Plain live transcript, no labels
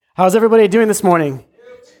How's everybody doing this morning?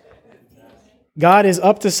 God is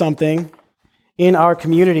up to something in our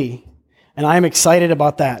community, and I'm excited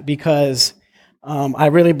about that because I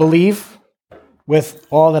really believe with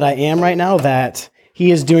all that I am right now that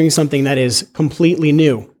He is doing something that is completely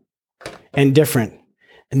new and different,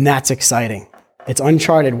 and that's exciting. It's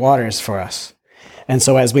uncharted waters for us. And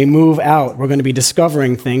so as we move out, we're going to be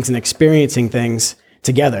discovering things and experiencing things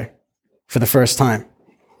together for the first time.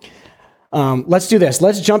 Let's do this.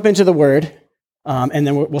 Let's jump into the Word, and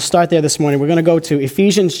then we'll start there this morning. We're going to go to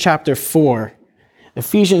Ephesians chapter 4.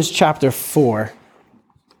 Ephesians chapter 4.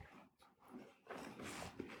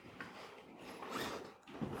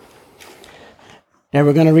 And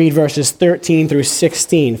we're going to read verses 13 through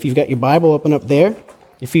 16. If you've got your Bible, open up there.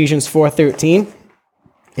 Ephesians 4:13.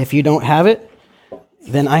 If you don't have it,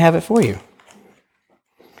 then I have it for you.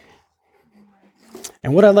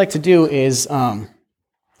 And what I'd like to do is I'm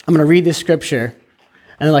going to read this scripture,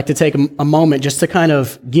 and I'd like to take a moment just to kind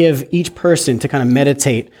of give each person to kind of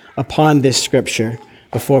meditate upon this scripture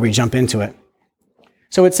before we jump into it.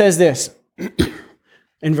 So it says this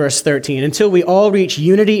in verse 13, "Until we all reach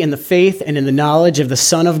unity in the faith and in the knowledge of the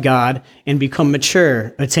Son of God and become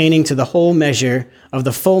mature, attaining to the whole measure of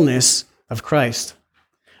the fullness of Christ.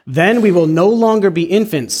 Then we will no longer be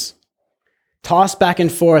infants, tossed back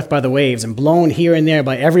and forth by the waves and blown here and there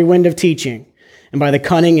by every wind of teaching, and by the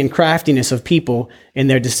cunning and craftiness of people in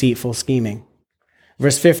their deceitful scheming."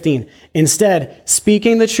 Verse 15, "Instead,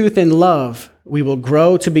 speaking the truth in love, we will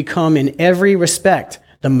grow to become in every respect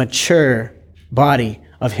the mature body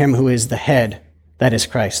of Him who is the head, that is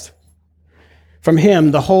Christ. From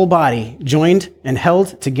Him, the whole body, joined and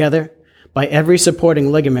held together by every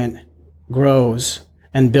supporting ligament, grows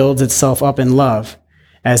and builds itself up in love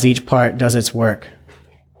as each part does its work."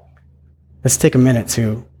 Let's take a minute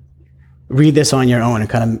to read this on your own and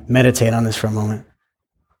kind of meditate on this for a moment.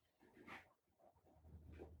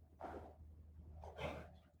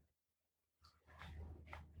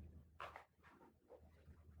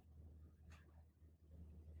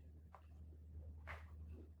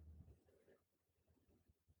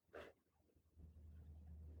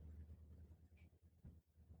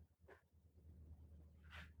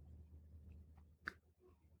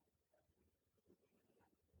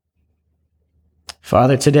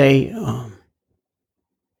 Father, today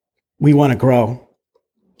we want to grow.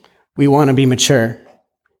 We want to be mature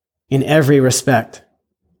in every respect.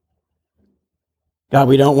 God,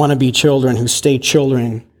 we don't want to be children who stay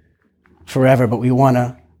children forever, but we want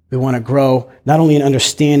to grow not only in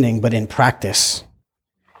understanding, but in practice,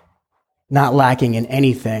 not lacking in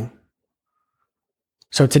anything.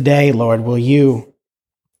 So today, Lord, will you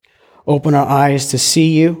open our eyes to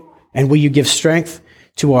see you, and will you give strength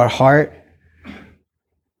to our heart,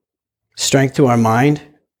 strength to our mind,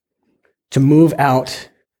 to move out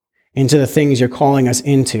into the things you're calling us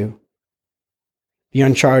into, the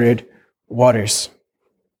uncharted waters.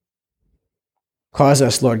 Cause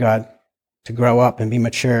us, Lord God, to grow up and be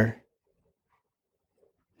mature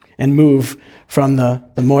and move from the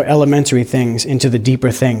more elementary things into the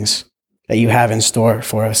deeper things that you have in store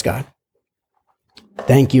for us, God.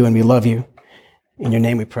 Thank you, and we love you. In your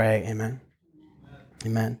name we pray, amen.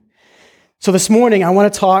 Amen. So this morning, I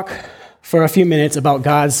want to talk for a few minutes about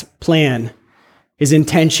God's plan, His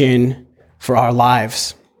intention for our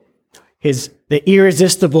lives, the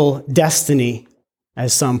irresistible destiny,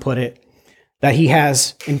 as some put it, that He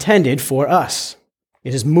has intended for us.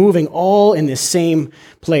 It is moving all in the same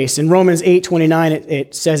place. In Romans 8:29,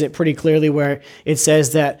 it says it pretty clearly, where it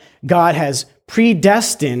says that God has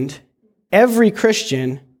predestined every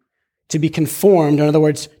Christian to be conformed, in other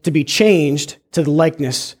words, to be changed to the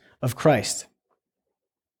likeness of Christ.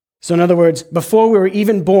 So in other words, before we were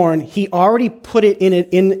even born, He already put it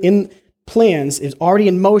in plans, is already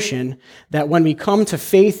in motion, that when we come to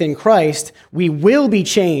faith in Christ, we will be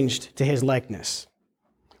changed to His likeness.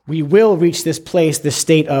 We will reach this place, this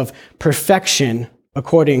state of perfection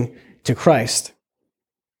according to Christ.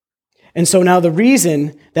 And so now the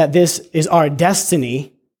reason that this is our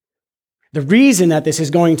destiny, the reason that this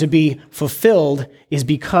is going to be fulfilled, is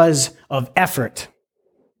because of effort.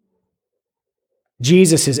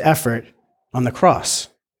 Jesus' effort on the cross.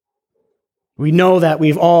 We know that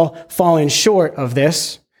we've all fallen short of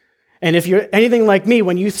this. And if you're anything like me,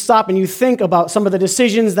 when you stop and you think about some of the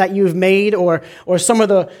decisions that you've made or some of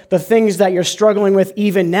the things that you're struggling with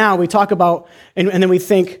even now, we talk about, and then we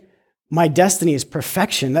think, my destiny is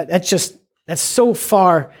perfection. That's so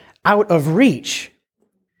far out of reach.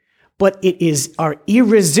 But it is our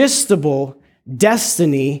irresistible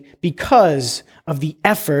destiny because of the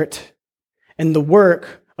effort and the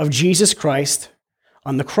work of Jesus Christ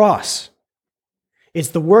on the cross. It's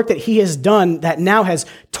the work that he has done that now has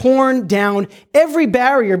torn down every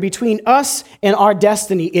barrier between us and our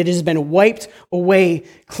destiny. It has been wiped away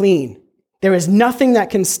clean. There is nothing that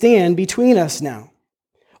can stand between us now.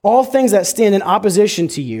 All things that stand in opposition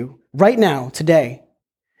to you right now, today,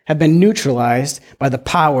 have been neutralized by the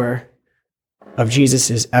power of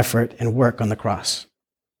Jesus' effort and work on the cross.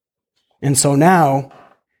 And so now,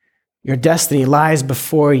 your destiny lies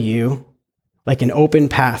before you like an open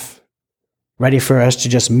path, ready for us to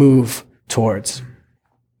just move towards.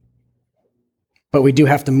 But we do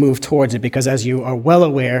have to move towards it because, as you are well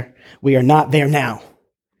aware, we are not there now.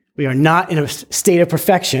 We are not in a state of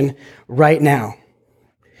perfection right now.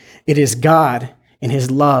 It is God and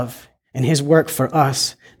his love and his work for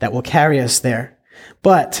us that will carry us there.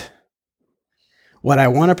 But what I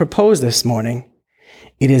want to propose this morning,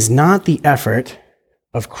 it is not the effort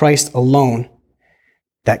of Christ alone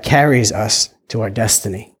that carries us to our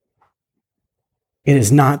destiny. It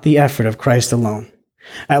is not the effort of Christ alone.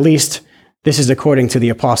 At least, this is according to the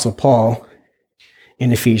Apostle Paul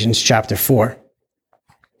in Ephesians chapter 4.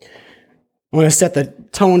 I want to set the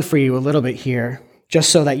tone for you a little bit here, just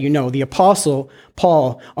so that you know. The Apostle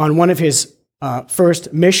Paul, on one of his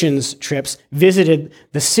first missions trips, visited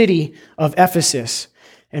the city of Ephesus.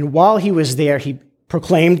 And while he was there, he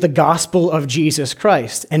proclaimed the gospel of Jesus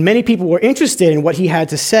Christ. And many people were interested in what he had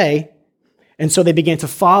to say, and so they began to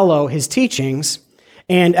follow his teachings.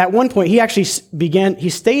 And at one point, he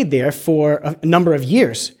stayed there for a number of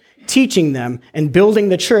years, teaching them and building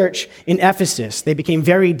the church in Ephesus. They became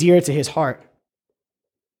very dear to his heart.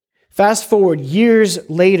 Fast forward years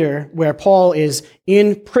later, where Paul is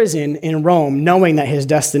in prison in Rome, knowing that his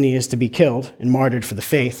destiny is to be killed and martyred for the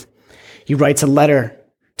faith. He writes a letter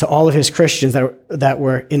to all of his Christians that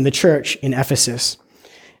were in the church in Ephesus.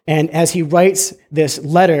 And as he writes this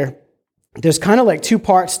letter, there's kind of like two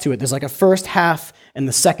parts to it. There's like a first half and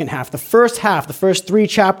the second half. The first half, the first 3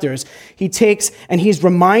 chapters, he takes and he's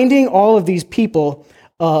reminding all of these people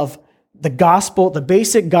of the gospel, the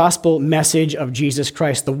basic gospel message of Jesus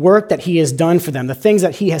Christ, the work that he has done for them, the things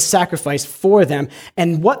that he has sacrificed for them,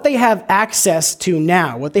 and what they have access to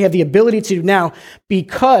now, what they have the ability to do now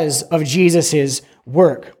because of Jesus'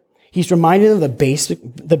 work. He's reminding them of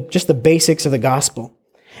the basics of the gospel.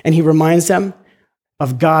 And he reminds them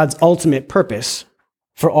of God's ultimate purpose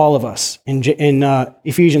for all of us. In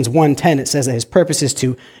Ephesians 1:10, it says that his purpose is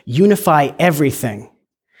to unify everything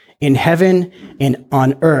in heaven and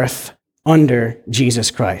on earth under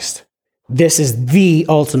Jesus Christ. This is the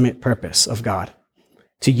ultimate purpose of God,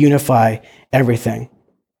 to unify everything.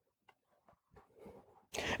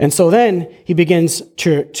 And so then he begins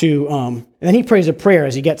and then he prays a prayer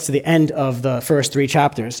as he gets to the end of the first 3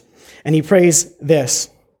 chapters. And he prays this.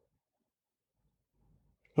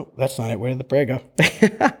 Oh, that's not it. Where did the prayer go?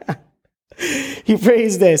 He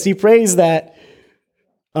prays this. He prays that,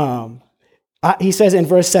 he says in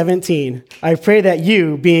verse 17, I pray that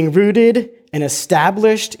you, being rooted and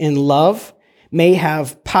established in love, may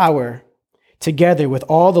have power, together with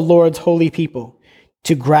all the Lord's holy people,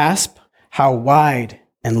 to grasp how wide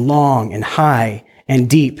and long and high and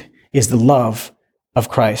deep is the love of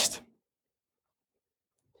Christ.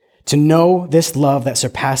 To know this love that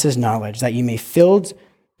surpasses knowledge, that you may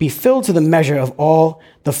be filled to the measure of all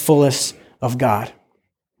the fullness of God.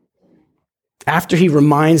 After he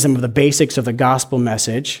reminds them of the basics of the gospel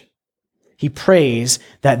message, he prays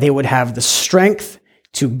that they would have the strength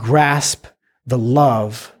to grasp the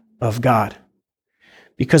love of God.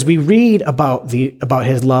 Because we read about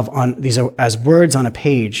his love on these as words on a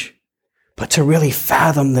page, but to really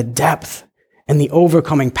fathom the depth and the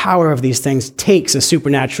overcoming power of these things takes a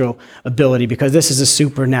supernatural ability, because this is a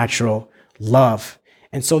supernatural love.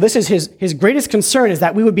 And so this is his greatest concern, is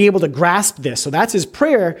that we would be able to grasp this. So that's his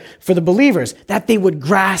prayer for the believers, that they would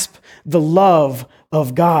grasp the love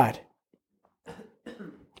of God.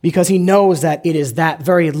 Because he knows that it is that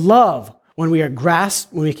very love, when we can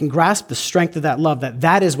grasp the strength of that love,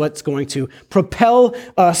 that is what's going to propel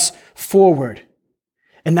us forward.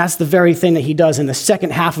 And that's the very thing that he does in the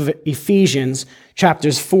second half of Ephesians,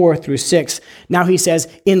 chapters 4 through 6. Now he says,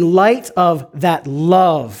 in light of that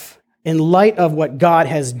love, in light of what God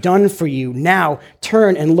has done for you, now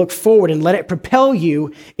turn and look forward and let it propel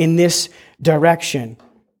you in this direction.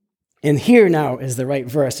 And here now is the right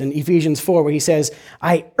verse in Ephesians 4, where he says,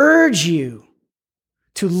 I urge you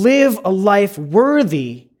to live a life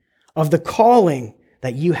worthy of the calling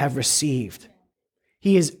that you have received.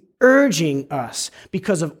 He is urging us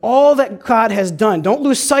because of all that God has done. Don't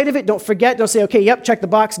lose sight of it. Don't forget. Don't say, okay, yep, check the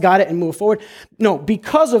box, got it, and move forward. No,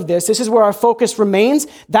 because of this is where our focus remains.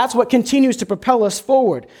 That's what continues to propel us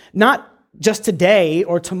forward. Not just today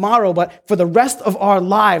or tomorrow, but for the rest of our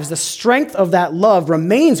lives, the strength of that love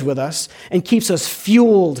remains with us and keeps us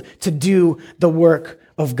fueled to do the work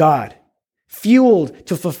of God, fueled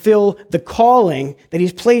to fulfill the calling that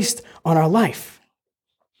he's placed on our life.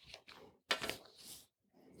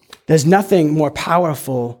 There's nothing more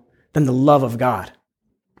powerful than the love of God.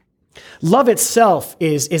 Love itself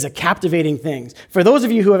is a captivating thing. For those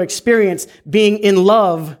of you who have experienced being in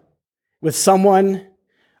love with someone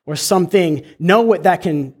or something, know what that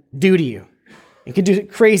can do to you. It can do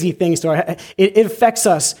crazy things to our. It affects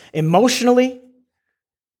us emotionally.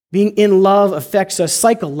 Being in love affects us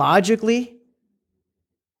psychologically.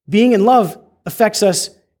 Being in love affects us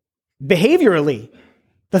behaviorally.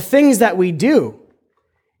 The things that we do,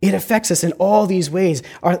 it affects us in all these ways.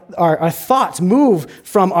 Our thoughts move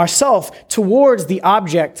from ourself towards the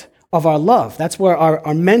object of our love. That's where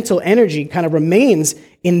our mental energy kind of remains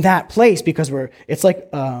in that place because it's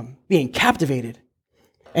like being captivated.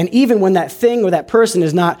 And even when that thing or that person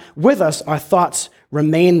is not with us, our thoughts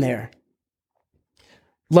remain there.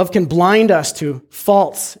 Love can blind us to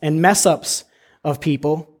faults and mess-ups of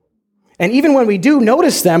people. And even when we do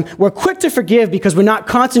notice them, we're quick to forgive because we're not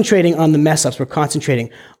concentrating on the mess-ups. We're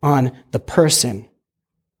concentrating on the person.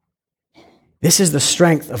 This is the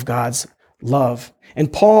strength of God's love.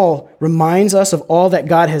 And Paul reminds us of all that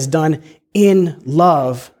God has done in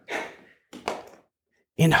love,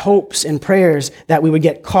 in hopes and prayers that we would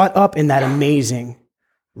get caught up in that amazing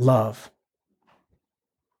love.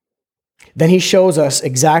 Then he shows us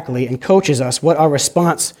exactly and coaches us what our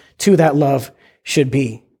response to that love should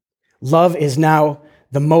be. Love is now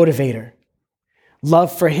the motivator.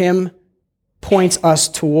 Love for him points us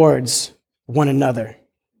towards one another.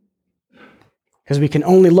 Because we can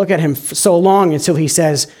only look at him for so long until he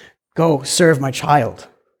says, go serve my child.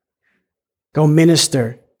 Go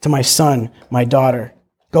minister to my son, my daughter.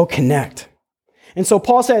 Go connect. And so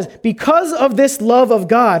Paul says, because of this love of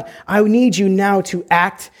God, I need you now to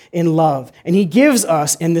act in love. And he gives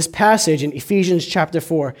us in this passage in Ephesians chapter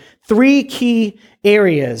 4, 3 key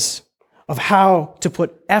areas of how to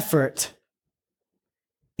put effort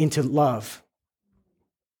into love.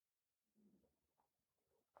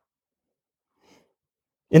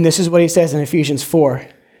 And this is what he says in Ephesians 4.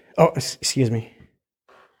 Oh, excuse me.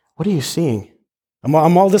 What are you seeing? I'm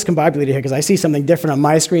all discombobulated here because I see something different on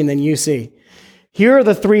my screen than you see. Here are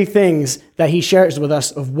the 3 things that he shares with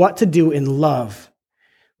us of what to do in love.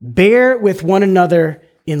 Bear with one another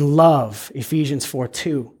in love, Ephesians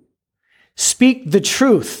 4:2. Speak the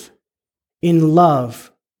truth in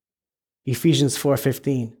love, Ephesians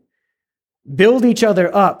 4:15. Build each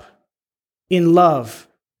other up in love,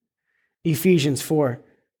 Ephesians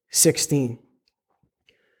 4:16.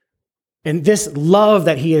 And this love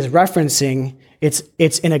that he is referencing,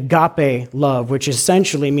 it's an agape love, which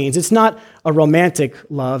essentially means it's not a romantic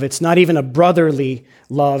love. It's not even a brotherly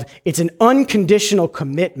love. It's an unconditional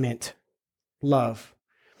commitment love.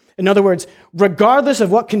 In other words, regardless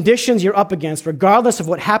of what conditions you're up against, regardless of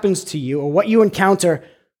what happens to you or what you encounter,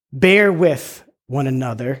 bear with one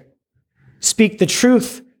another, speak the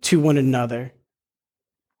truth to one another,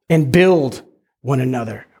 and build one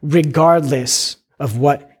another, regardless of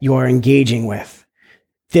what you are engaging with.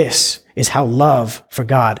 This is how love for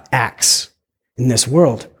God acts in this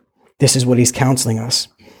world. This is what he's counseling us.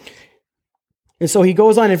 And so he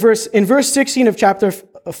goes on in verse 16 of chapter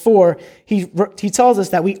 4, he tells us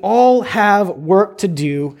that we all have work to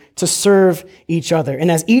do to serve each other.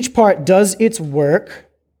 And as each part does its work,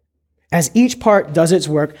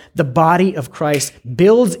 the body of Christ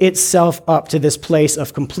builds itself up to this place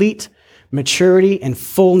of complete maturity and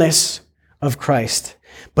fullness of Christ.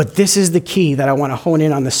 But this is the key that I want to hone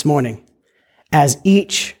in on this morning. As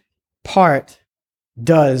each part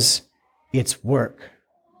does its work.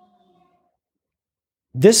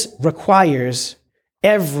 This requires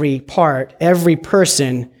every part, every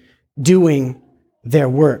person doing their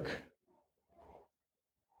work.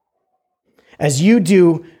 As you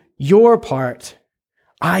do your part,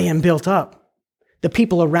 I am built up. The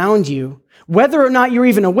people around you, whether or not you're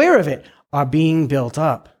even aware of it, are being built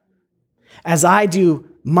up. As I do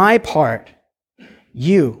my part,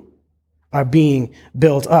 you are being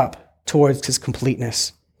built up towards his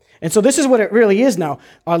completeness. And so this is what it really is now.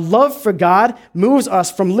 Our love for God moves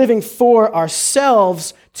us from living for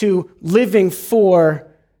ourselves to living for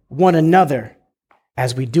one another.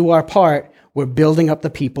 As we do our part, we're building up the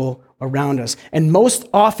people around us. And most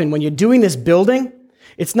often when you're doing this building,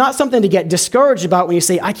 it's not something to get discouraged about when you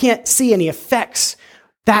say, I can't see any effects.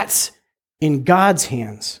 That's in God's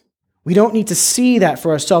hands. We don't need to see that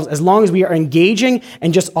for ourselves as long as we are engaging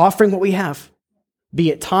and just offering what we have, be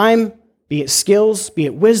it time, be it skills, be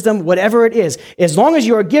it wisdom, whatever it is, as long as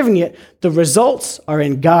you are giving it, the results are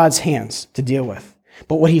in God's hands to deal with.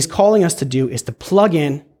 But what he's calling us to do is to plug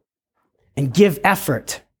in and give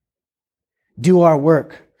effort, do our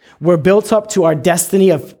work. We're built up to our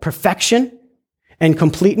destiny of perfection and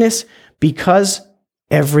completeness because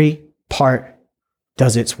every part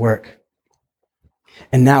does its work.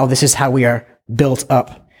 And now this is how we are built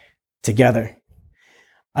up together.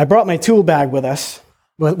 I brought my tool bag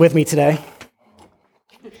with me today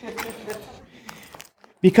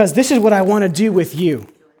because this is what I want to do with you.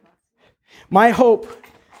 My hope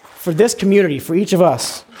for this community, for each of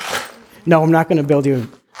us. No, I'm not going to build you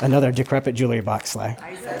another decrepit jewelry box, Sly.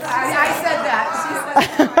 I said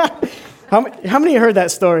that. How many heard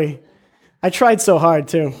that story? I tried so hard,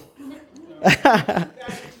 too.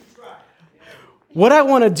 What I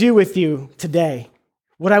want to do with you today,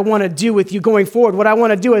 what I want to do with you going forward, what I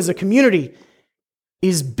want to do as a community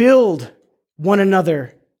is build one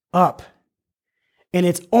another up. And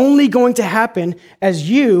it's only going to happen as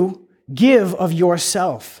you give of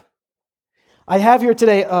yourself. I have here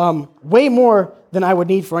today way more than I would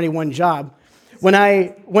need for any one job. When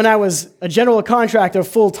I was a general contractor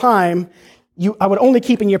full-time, I would only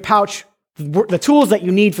keep in your pouch the tools that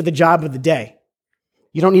you need for the job of the day.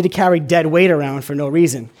 You don't need to carry dead weight around for no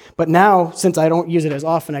reason. But now, since I don't use it as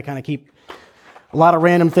often, I kind of keep a lot of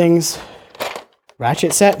random things.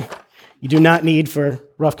 Ratchet set, you do not need for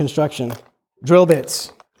rough construction. Drill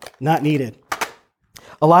bits, not needed.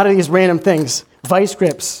 A lot of these random things, vice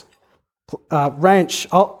grips, wrench,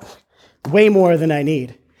 way more than I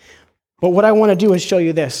need. But what I want to do is show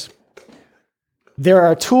you this. There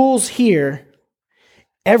are tools here.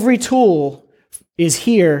 Every tool is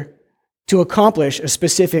here to accomplish a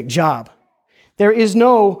specific job. There is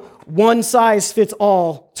no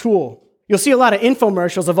one-size-fits-all tool. You'll see a lot of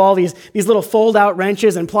infomercials of all these little fold-out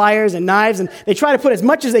wrenches and pliers and knives, and they try to put as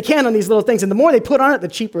much as they can on these little things, and the more they put on it, the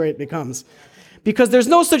cheaper it becomes. Because there's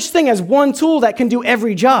no such thing as one tool that can do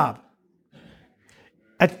every job.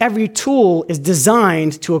 Every tool is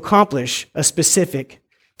designed to accomplish a specific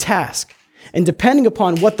task. And depending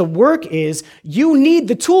upon what the work is, you need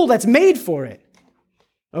the tool that's made for it.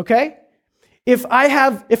 Okay? If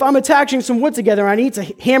I'm attaching some wood together and I need to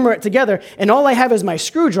hammer it together and all I have is my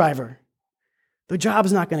screwdriver, the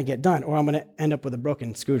job's not going to get done, or I'm going to end up with a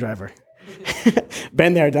broken screwdriver.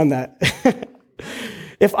 Been there, done that.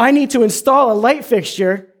 If I need to install a light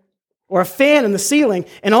fixture or a fan in the ceiling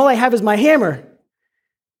and all I have is my hammer,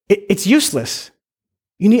 it's useless.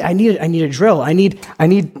 I need a drill. I need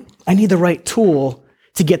the right tool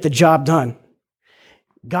to get the job done.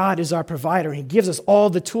 God is our provider, and he gives us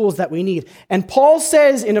all the tools that we need. And Paul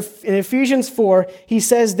says in Ephesians 4, he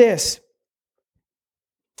says this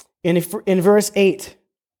in verse 8.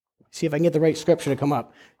 See if I can get the right scripture to come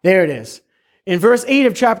up. There it is. In verse 8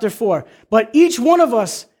 of chapter 4, but each one of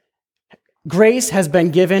us, grace has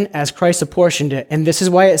been given as Christ apportioned it. And this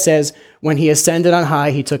is why it says, when he ascended on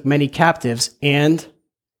high, he took many captives and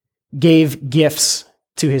gave gifts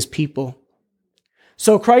to his people.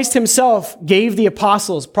 So Christ himself gave the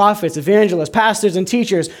apostles, prophets, evangelists, pastors, and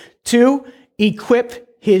teachers to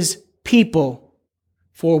equip his people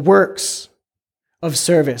for works of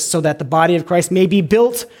service so that the body of Christ may be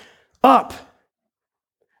built up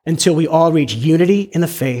until we all reach unity in the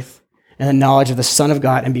faith and the knowledge of the Son of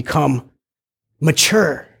God and become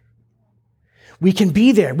mature. We can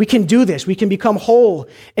be there. We can do this. We can become whole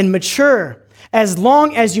and mature as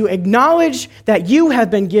long as you acknowledge that you have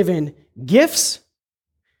been given gifts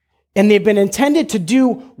and they've been intended to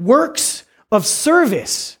do works of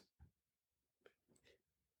service.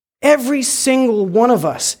 Every single one of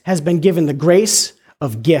us has been given the grace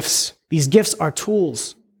of gifts. These gifts are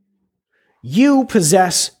tools. You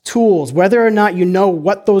possess tools, whether or not you know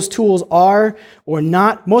what those tools are or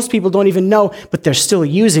not. Most people don't even know, but they're still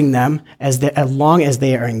using them as long as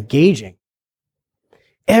they are engaging.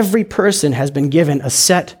 Every person has been given a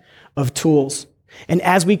set of tools. And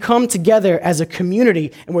as we come together as a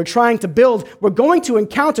community and we're trying to build, we're going to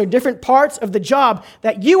encounter different parts of the job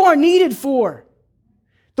that you are needed for.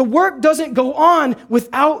 The work doesn't go on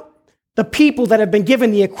without the people that have been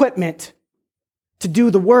given the equipment to do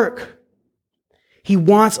the work. He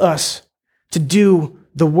wants us to do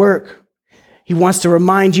the work. He wants to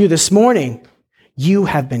remind you this morning, you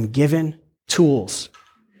have been given tools.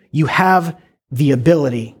 You have the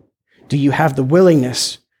ability. Do you have the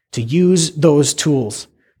willingness to use those tools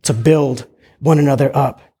to build one another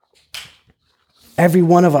up? Every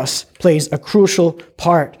one of us plays a crucial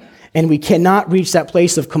part, and we cannot reach that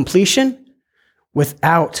place of completion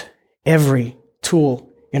without every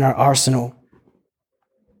tool in our arsenal.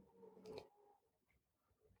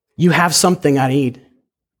 You have something I need.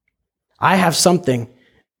 I have something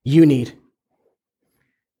you need.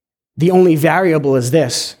 The only variable is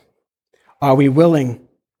this: are we willing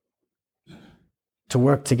to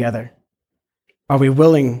work together? Are we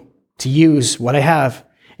willing to use what I have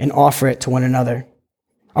and offer it to one another?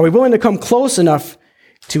 Are we willing to come close enough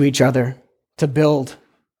to each other to build?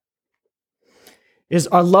 Is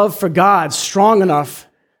our love for God strong enough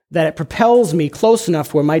that it propels me close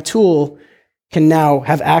enough where my tool can now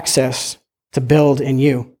have access to build in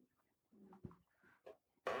you?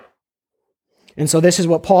 And so this is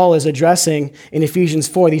what Paul is addressing in Ephesians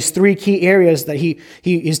 4, these three key areas that he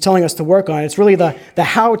is telling us to work on. It's really the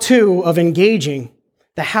how-to of engaging,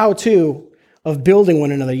 the how-to of building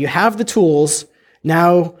one another. You have the tools,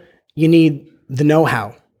 now you need the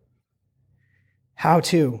know-how. How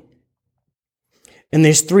to. And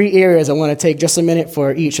there's three areas I want to take just a minute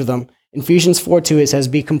for each of them. In Ephesians 4:2, it says,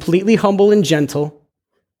 be completely humble and gentle,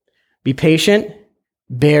 be patient,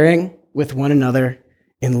 bearing with one another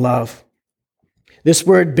in love. This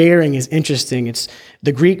word bearing is interesting. It's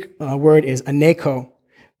the Greek word is aneko.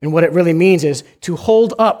 And what it really means is to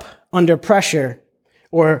hold up under pressure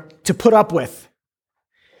or to put up with.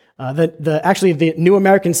 Actually, the New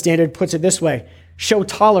American Standard puts it this way: show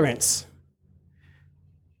tolerance.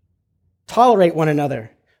 Tolerate one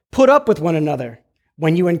another. Put up with one another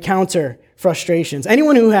when you encounter frustrations.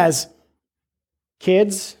 Anyone who has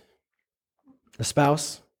kids, a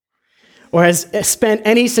spouse, or has spent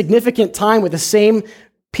any significant time with the same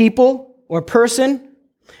people or person,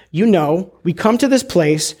 you know we come to this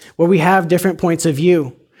place where we have different points of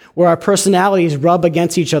view, where our personalities rub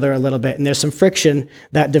against each other a little bit, and there's some friction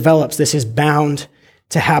that develops. This is bound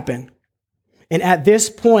to happen. And at this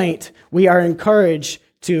point, we are encouraged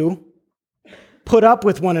to put up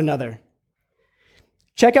with one another.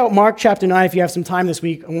 Check out Mark chapter 9 if you have some time this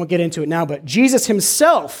week. I won't get into it now, but Jesus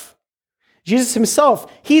himself,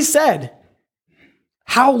 he said,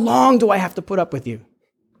 how long do I have to put up with you?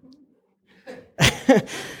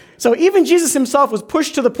 So even Jesus himself was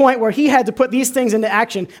pushed to the point where he had to put these things into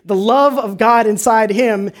action. The love of God inside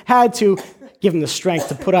him had to give him the strength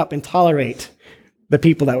to put up and tolerate the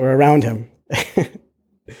people that were around him.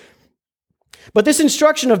 But this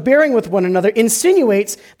instruction of bearing with one another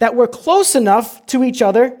insinuates that we're close enough to each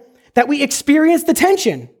other that we experience the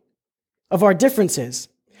tension of our differences.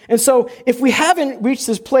 And so if we haven't reached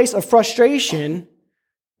this place of frustration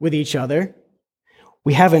with each other,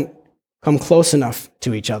 we haven't come close enough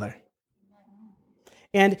to each other.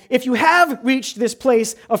 And if you have reached this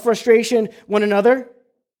place of frustration one another,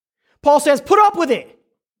 Paul says, put up with it.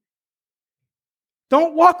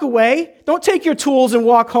 Don't walk away. Don't take your tools and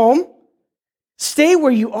walk home. Stay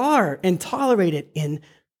where you are and tolerate it in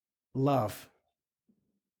love.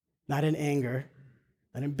 Not in anger,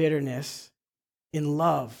 not in bitterness, in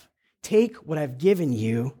love. Take what I've given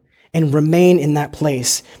you and remain in that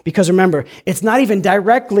place. Because remember, it's not even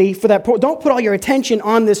directly for that. Don't put all your attention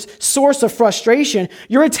on this source of frustration.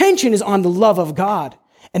 Your attention is on the love of God.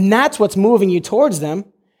 And that's what's moving you towards them.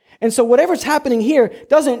 And so whatever's happening here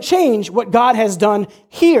doesn't change what God has done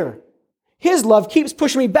here. His love keeps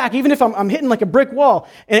pushing me back, even if I'm hitting like a brick wall,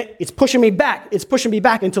 and it's pushing me back. It's pushing me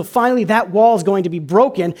back until finally that wall is going to be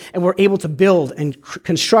broken and we're able to build and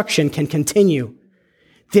construction can continue.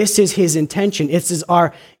 This is his intention. This is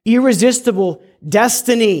our irresistible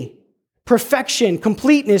destiny, perfection,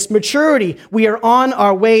 completeness, maturity. We are on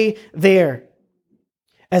our way there.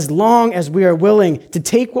 As long as we are willing to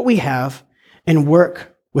take what we have and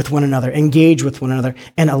work with one another, engage with one another,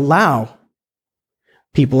 and allow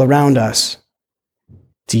people around us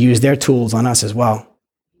to use their tools on us as well.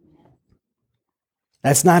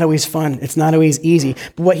 That's not always fun. It's not always easy.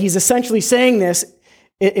 But what he's essentially saying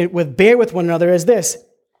with bear with one another is this: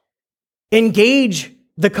 engage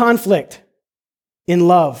the conflict in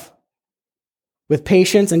love with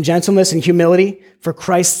patience and gentleness and humility for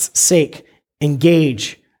Christ's sake.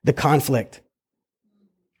 Engage the conflict.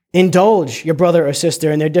 Indulge your brother or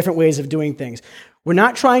sister in their different ways of doing things. We're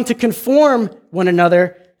not trying to conform one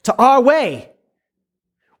another to our way.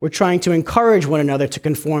 We're trying to encourage one another to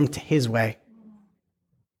conform to his way.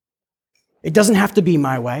 It doesn't have to be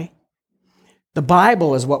my way. The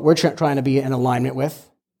Bible is what we're trying to be in alignment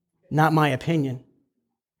with, not my opinion.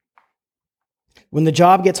 When the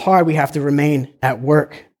job gets hard, we have to remain at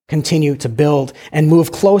work, continue to build, and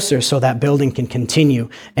move closer so that building can continue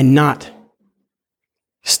and not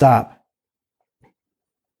stop.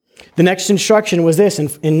 The next instruction was this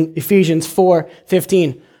in Ephesians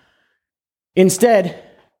 4:15. Instead,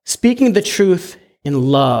 speaking the truth in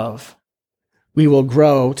love, we will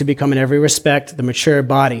grow to become in every respect the mature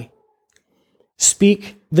body.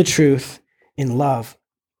 Speak the truth in love.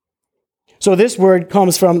 So this word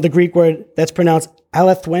comes from the Greek word that's pronounced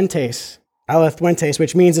alethwentes,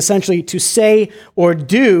 which means essentially to say or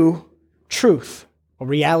do truth or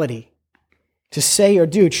reality. To say or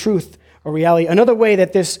do truth or reality. Another way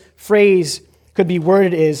that this phrase could be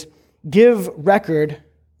worded is give record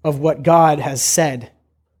of what God has said.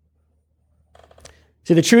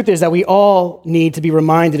 See, the truth is that we all need to be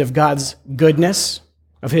reminded of God's goodness,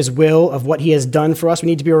 of his will, of what he has done for us. We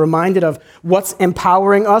need to be reminded of what's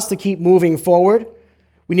empowering us to keep moving forward.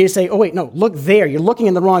 We need to say, oh, wait, no, look there. You're looking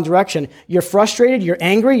in the wrong direction. You're frustrated. You're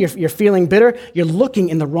angry. You're feeling bitter. You're looking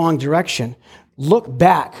in the wrong direction. Look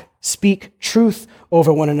back. Speak truth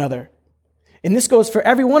over one another. And this goes for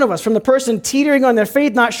every one of us, from the person teetering on their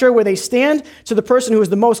faith, not sure where they stand, to the person who is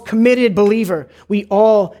the most committed believer. We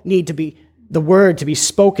all need to be the word to be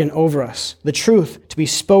spoken over us, the truth to be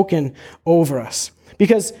spoken over us.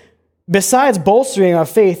 Because besides bolstering our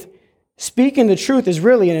faith, speaking the truth is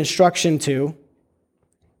really an instruction to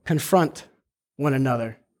confront one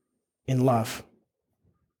another in love.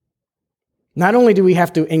 Not only do we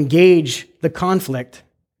have to engage the conflict,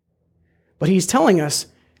 but he's telling us,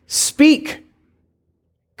 speak,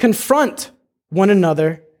 confront one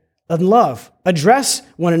another in love, address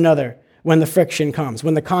one another when the friction comes,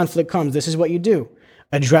 when the conflict comes. This is what you do.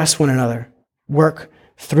 Address one another, work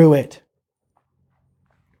through it.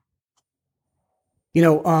 You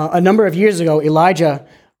know, a number of years ago, Elijah,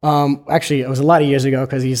 actually it was a lot of years ago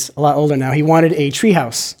because he's a lot older now, he wanted a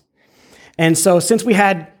treehouse. And so since we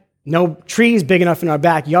had no trees big enough in our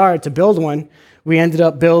backyard to build one, we ended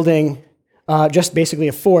up building just basically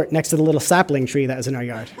a fort next to the little sapling tree that was in our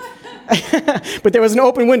yard. But there was an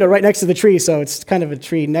open window right next to the tree, so it's kind of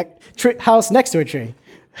a house next to a tree.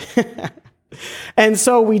 And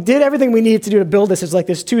so we did everything we needed to do to build this. It's like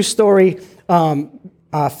this 2-story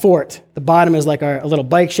fort. The bottom is like a little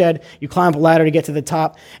bike shed. You climb up a ladder to get to the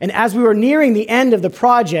top. And as we were nearing the end of the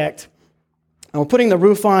project, we're putting the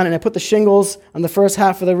roof on, and I put the shingles on the first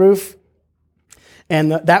half of the roof.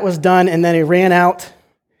 And that was done, and then it ran out.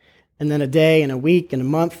 And then a day and a week and a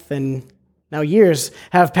month and now years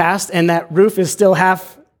have passed, and that roof is still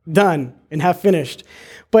half done and half finished.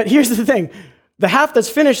 But here's the thing. The half that's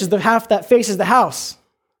finished is the half that faces the house.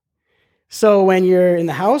 So when you're in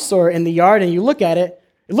the house or in the yard and you look at it,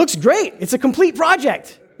 it looks great. It's a complete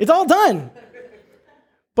project. It's all done.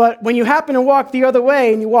 But when you happen to walk the other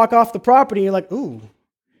way and you walk off the property, you're like, ooh.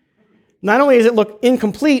 Not only does it look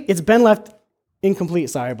incomplete, it's been left incomplete,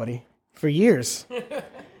 sorry, buddy, for years.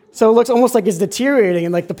 So it looks almost like it's deteriorating,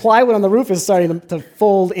 and like the plywood on the roof is starting to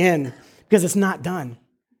fold in because it's not done.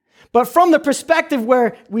 But from the perspective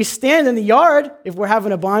where we stand in the yard, if we're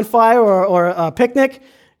having a bonfire or a picnic,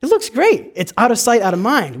 it looks great. It's out of sight, out of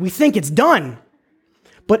mind. We think it's done.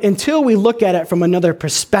 But until we look at it from another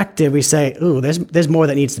perspective, we say, ooh, there's more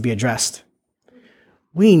that needs to be addressed.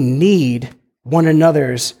 We need one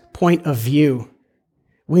another's point of view.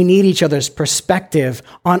 We need each other's perspective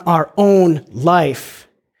on our own life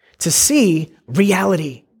to see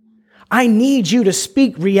reality. I need you to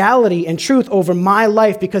speak reality and truth over my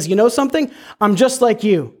life because you know something? I'm just like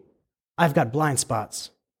you. I've got blind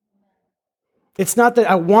spots. It's not that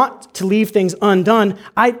I want to leave things undone.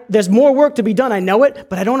 There's more work to be done. I know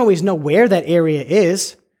it, but I don't always know where that area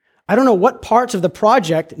is. I don't know what parts of the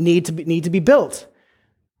project need to be built.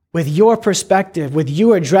 With your perspective, with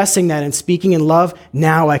you addressing that and speaking in love,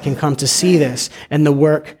 now I can come to see this and the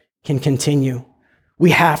work can continue.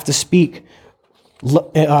 We have to speak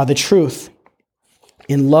the truth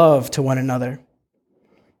in love to one another.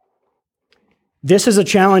 This is a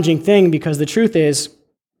challenging thing because the truth is,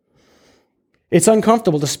 it's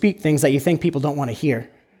uncomfortable to speak things that you think people don't want to hear.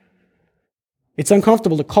 It's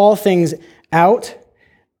uncomfortable to call things out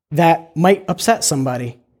that might upset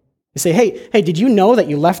somebody. You say, hey, did you know that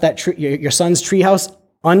you left that your son's treehouse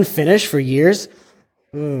unfinished for years?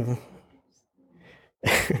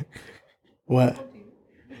 What?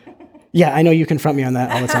 Yeah, I know you confront me on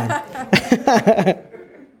that all the time.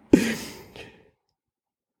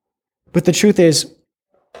 But the truth is,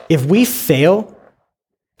 if we fail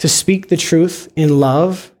to speak the truth in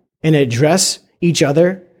love and address each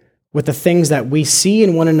other with the things that we see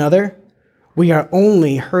in one another, we are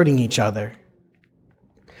only hurting each other.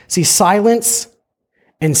 See, silence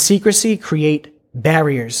and secrecy create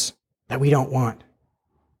barriers that we don't want.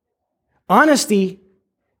 Honesty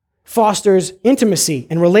fosters intimacy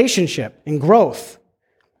and relationship and growth.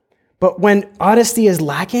 But when honesty is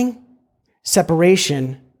lacking,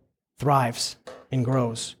 separation thrives and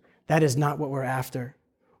grows. That is not what we're after.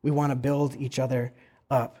 We want to build each other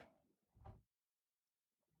up.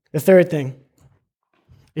 The third thing,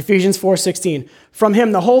 Ephesians 4:16. From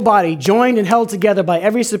him, the whole body, joined and held together by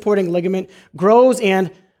every supporting ligament, grows and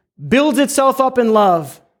builds itself up in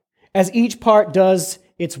love as each part does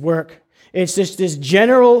its work. It's just this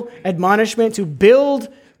general admonishment to build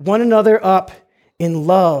one another up in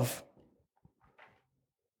love.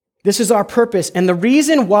 This is our purpose and the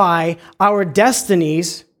reason why our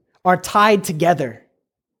destinies are tied together.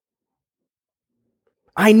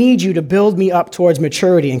 I need you to build me up towards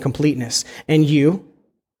maturity and completeness, and you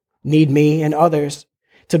need me and others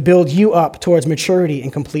to build you up towards maturity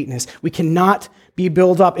and completeness. We cannot be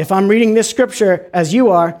built up. If I'm reading this scripture as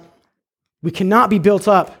you are, we cannot be built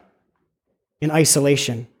up in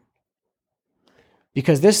isolation.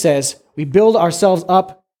 Because this says we build ourselves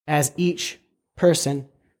up as each person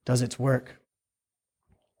does its work.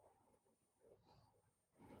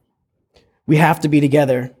 We have to be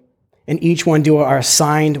together and each one do our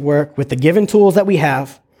assigned work with the given tools that we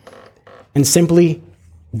have and simply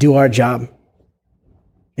do our job.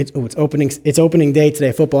 It's opening day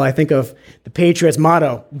today, football. I think of the Patriots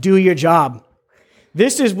motto, do your job.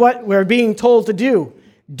 This is what we're being told to do.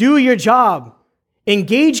 Do your job.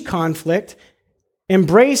 Engage conflict,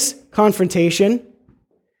 embrace confrontation,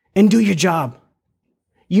 and do your job.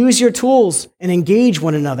 Use your tools and engage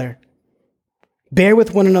one another. Bear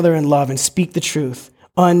with one another in love and speak the truth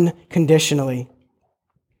unconditionally.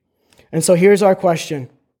 And so here's our question.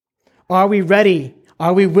 Are we ready?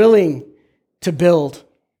 Are we willing to build?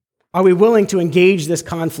 Are we willing to engage this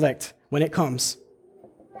conflict when it comes?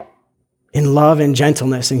 In love and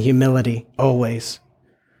gentleness and humility, always.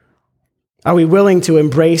 Are we willing to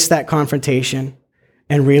embrace that confrontation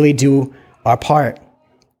and really do our part?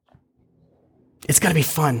 It's got to be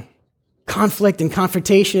fun. Conflict and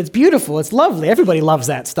confrontation, it's beautiful. It's lovely. Everybody loves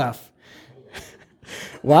that stuff.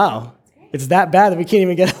 Wow. It's that bad that we can't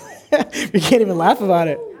even laugh about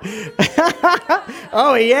it.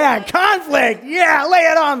 Oh yeah, conflict. Yeah, lay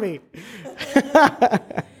it on me.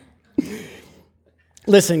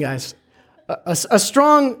 Listen, guys, a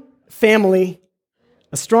strong family,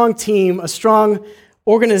 a strong team, a strong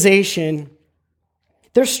organization,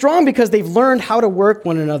 they're strong because they've learned how to work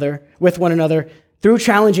with one another through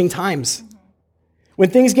challenging times. When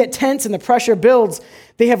things get tense and the pressure builds,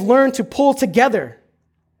 they have learned to pull together.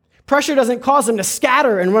 Pressure doesn't cause them to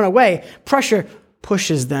scatter and run away. Pressure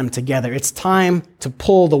pushes them together. It's time to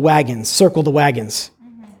pull the wagons, circle the wagons.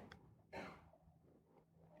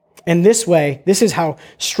 And this way, this is how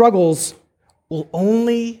struggles will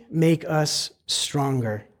only make us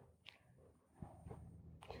stronger.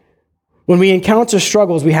 When we encounter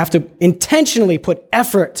struggles, we have to intentionally put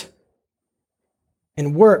effort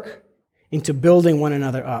and work into building one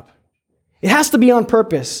another up. It has to be on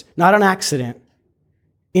purpose, not on accident.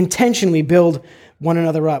 Intentionally build one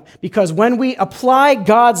another up. Because when we apply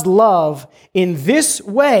God's love in this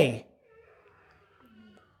way,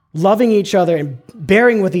 loving each other and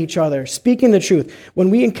bearing with each other, speaking the truth, when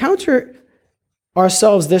we encounter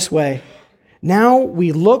ourselves this way, now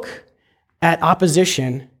we look at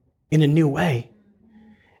opposition in a new way.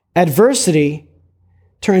 Adversity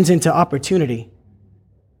turns into opportunity.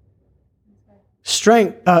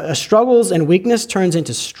 Struggles and weakness turns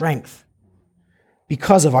into strength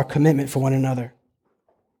because of our commitment for one another.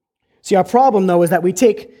 See, our problem, though, is that we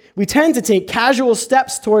tend to take casual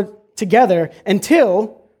steps together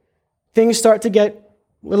until things start to get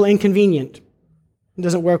a little inconvenient. It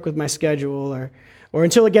doesn't work with my schedule or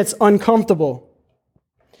until it gets uncomfortable.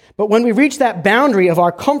 But when we reach that boundary of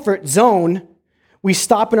our comfort zone, we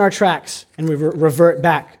stop in our tracks and we revert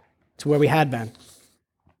back to where we had been.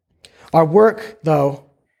 Our work, though,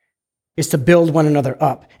 is to build one another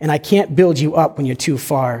up. And I can't build you up when you're too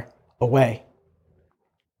far away.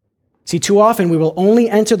 See, too often we will only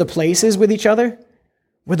enter the places with each other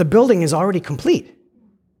where the building is already complete.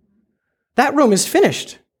 That room is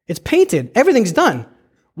finished. It's painted. Everything's done.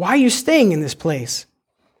 Why are you staying in this place?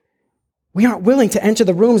 We aren't willing to enter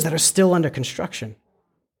the rooms that are still under construction.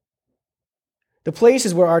 The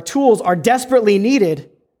places where our tools are desperately needed,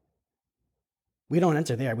 we don't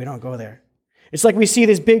enter there. We don't go there. It's like we see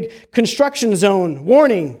this big construction zone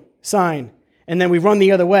warning sign, and then we run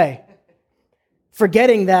the other way,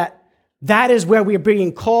 forgetting that is where we are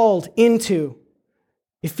being called into.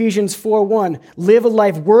 Ephesians 4:1, live a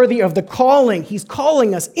life worthy of the calling. He's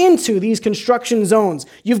calling us into these construction zones.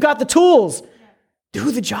 You've got the tools.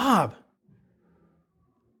 Do the job.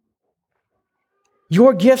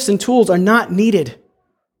 Your gifts and tools are not needed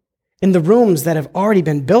in the rooms that have already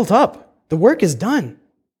been built up. The work is done.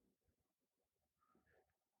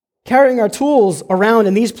 Carrying our tools around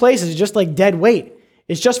in these places is just like dead weight.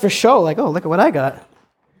 It's just for show, like, oh, look at what I got.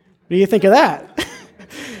 What do you think of that?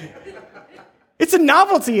 It's a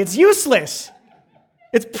novelty. It's useless.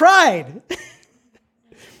 It's pride.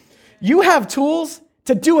 You have tools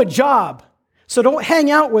to do a job. So don't hang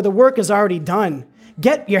out where the work is already done.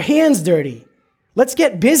 Get your hands dirty. Let's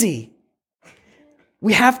get busy.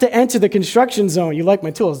 We have to enter the construction zone. You like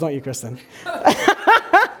my tools, don't you, Kristen?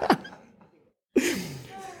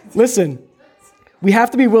 Listen, we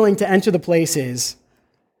have to be willing to enter the places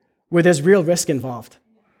where there's real risk involved.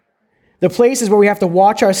 The places where we have to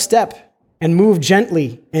watch our step and move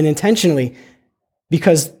gently and intentionally,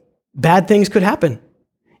 because bad things could happen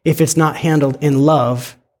if it's not handled in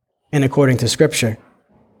love and according to Scripture.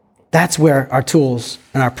 That's where our tools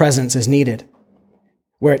and our presence is needed,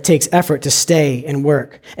 where it takes effort to stay and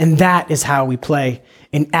work. And that is how we play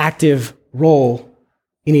an active role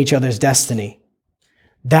in each other's destiny.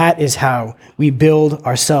 That is how we build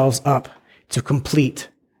ourselves up to complete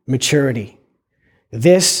maturity.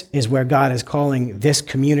 This is where God is calling this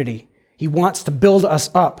community. He wants to build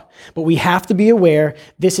us up, but we have to be aware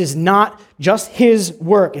this is not just His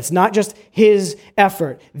work. It's not just His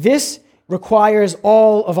effort. This requires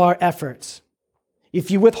all of our efforts.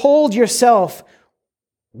 If you withhold yourself,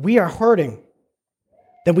 we are hurting.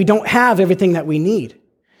 Then we don't have everything that we need.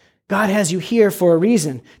 God has you here for a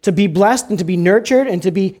reason, to be blessed and to be nurtured and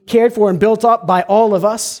to be cared for and built up by all of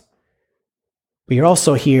us. But you're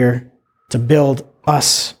also here to build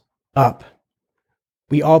us up.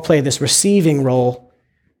 We all play this receiving role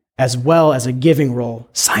as well as a giving role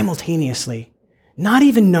simultaneously, not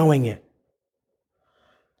even knowing it.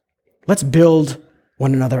 Let's build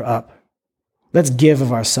one another up. Let's give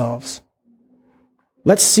of ourselves.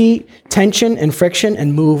 Let's see tension and friction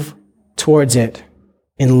and move towards it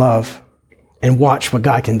in love and watch what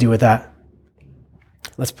God can do with that.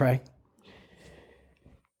 Let's pray.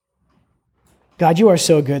 God, you are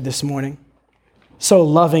so good this morning, so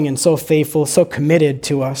loving and so faithful, so committed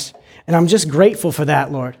to us. And I'm just grateful for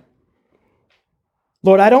that, Lord.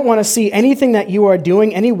 Lord, I don't want to see anything that you are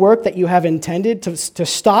doing, any work that you have intended to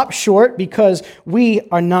stop short because we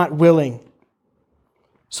are not willing.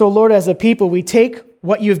 So, Lord, as a people, we take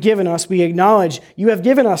what you've given us. We acknowledge you have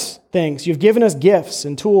given us things. You've given us gifts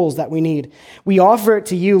and tools that we need. We offer it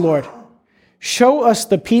to you, Lord. Show us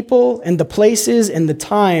the people and the places and the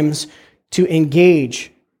times to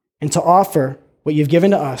engage and to offer what you've given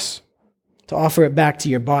to us, to offer it back to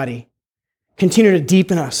your body. Continue to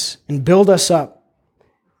deepen us and build us up.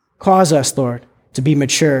 Cause us, Lord, to be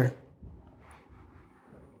mature.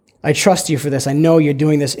 I trust you for this. I know you're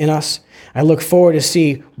doing this in us. I look forward to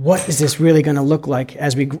see what is this really going to look like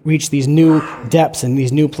as we reach these new depths and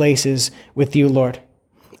these new places with you, Lord.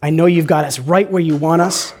 I know you've got us right where you want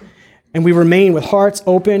us, and we remain with hearts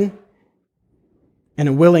open and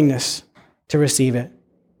a willingness to receive it.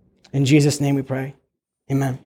 In Jesus' name we pray. Amen.